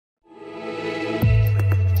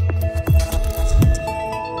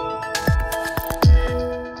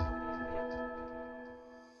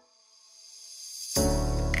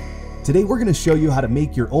Today we're going to show you how to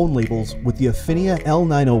make your own labels with the Afinia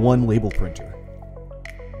L901 label printer.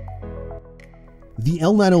 The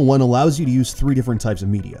L901 allows you to use 3 different types of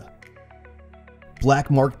media: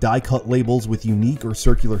 black mark die cut labels with unique or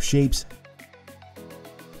circular shapes,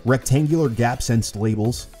 rectangular gap sensed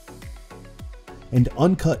labels, and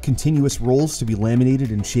uncut continuous rolls to be laminated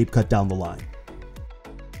and shape cut down the line.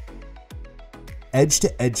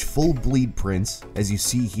 Edge-to-edge full bleed prints, as you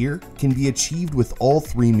see here, can be achieved with all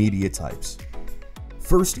 3 media types.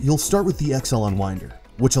 First, you'll start with the XL unwinder,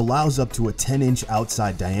 which allows up to a 10-inch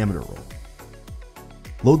outside diameter roll.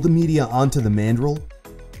 Load the media onto the mandrel,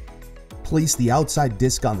 place the outside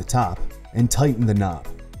disc on the top, and tighten the knob.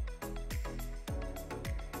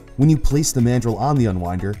 When you place the mandrel on the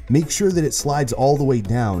unwinder, make sure that it slides all the way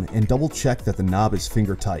down and double check that the knob is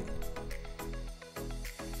finger tight.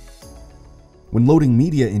 When loading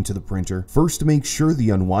media into the printer, first make sure the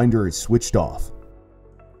unwinder is switched off.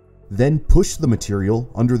 Then push the material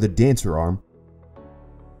under the dancer arm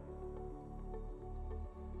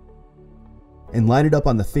and line it up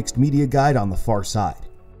on the fixed media guide on the far side.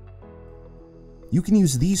 You can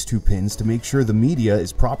use these 2 pins to make sure the media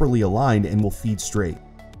is properly aligned and will feed straight.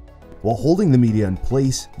 While holding the media in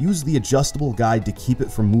place, use the adjustable guide to keep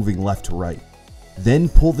it from moving left to right. Then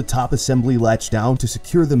pull the top assembly latch down to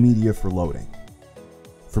secure the media for loading.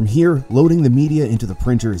 From here, loading the media into the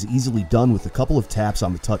printer is easily done with a couple of taps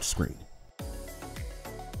on the touchscreen.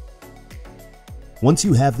 Once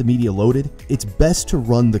you have the media loaded, it's best to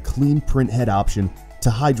run the clean print head option to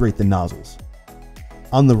hydrate the nozzles.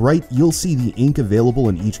 On the right, you'll see the ink available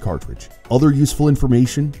in each cartridge. Other useful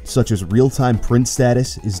information, such as real-time print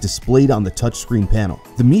status, is displayed on the touchscreen panel.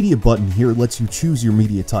 The media button here lets you choose your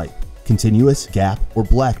media type: continuous, gap, or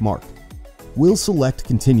black mark. We'll select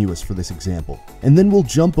continuous for this example, and then we'll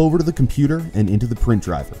jump over to the computer and into the print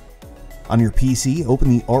driver. On your PC, open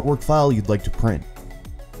the artwork file you'd like to print.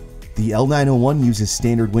 The L901 uses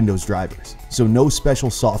standard Windows drivers, so no special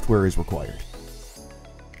software is required.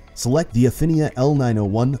 Select the Afinia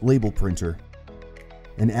L901 label printer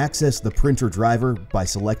and access the printer driver by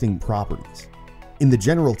selecting Properties. In the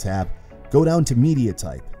General tab, go down to Media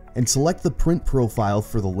Type and select the print profile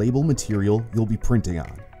for the label material you'll be printing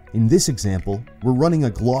on. In this example, we're running a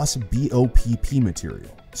gloss BOPP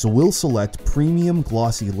material, so we'll select Premium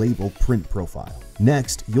Glossy Label Print Profile.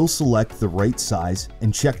 Next, you'll select the right size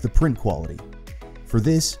and check the print quality. For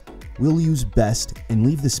this, we'll use Best and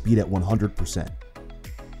leave the speed at 100%.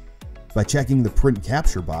 By checking the print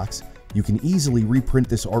capture box, you can easily reprint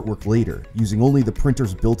this artwork later using only the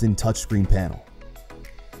printer's built-in touchscreen panel.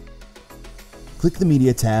 Click the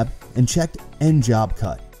Media tab and check End Job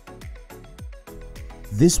Cut.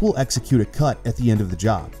 This will execute a cut at the end of the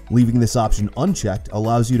job. Leaving this option unchecked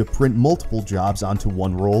allows you to print multiple jobs onto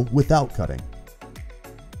one roll without cutting.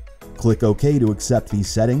 Click OK to accept these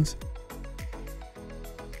settings.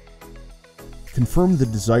 Confirm the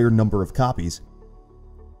desired number of copies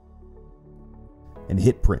and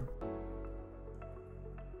hit print.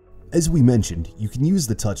 As we mentioned, you can use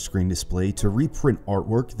the touchscreen display to reprint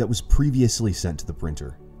artwork that was previously sent to the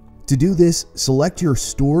printer. To do this, select your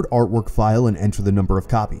stored artwork file and enter the number of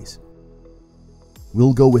copies.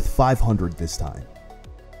 We'll go with 500 this time.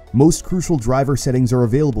 Most crucial driver settings are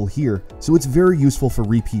available here, so it's very useful for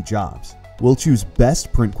repeat jobs. We'll choose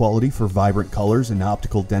Best Print Quality for vibrant colors and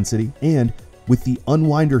optical density, and with the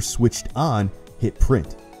unwinder switched on, hit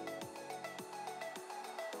Print.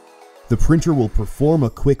 The printer will perform a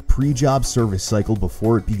quick pre-job service cycle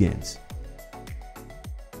before it begins.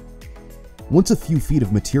 Once a few feet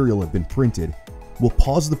of material have been printed, we'll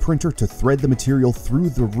pause the printer to thread the material through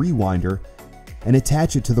the rewinder and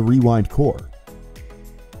attach it to the rewind core.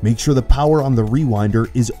 Make sure the power on the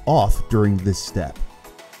rewinder is off during this step.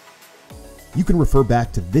 You can refer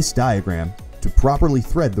back to this diagram to properly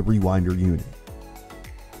thread the rewinder unit.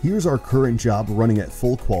 Here's our current job running at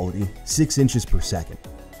full quality, 6 inches per second.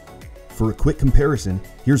 For a quick comparison,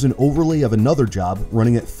 here's an overlay of another job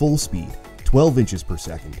running at full speed, 12 inches per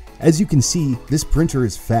second. As you can see, this printer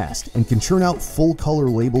is fast and can churn out full color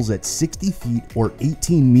labels at 60 feet or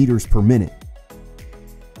 18 meters per minute.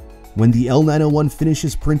 When the L901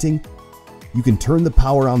 finishes printing, you can turn the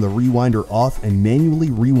power on the rewinder off and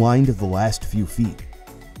manually rewind the last few feet.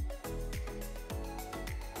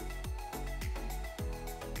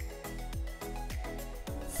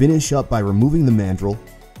 Finish up by removing the mandrel,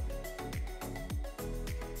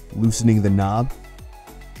 loosening the knob,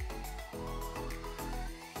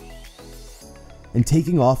 and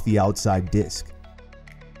taking off the outside disc.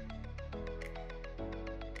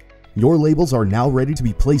 Your labels are now ready to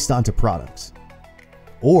be placed onto products.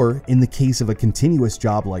 Or, in the case of a continuous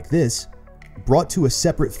job like this, brought to a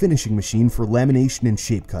separate finishing machine for lamination and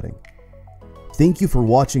shape cutting. Thank you for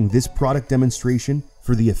watching this product demonstration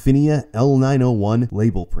for the Afinia L901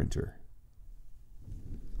 label printer.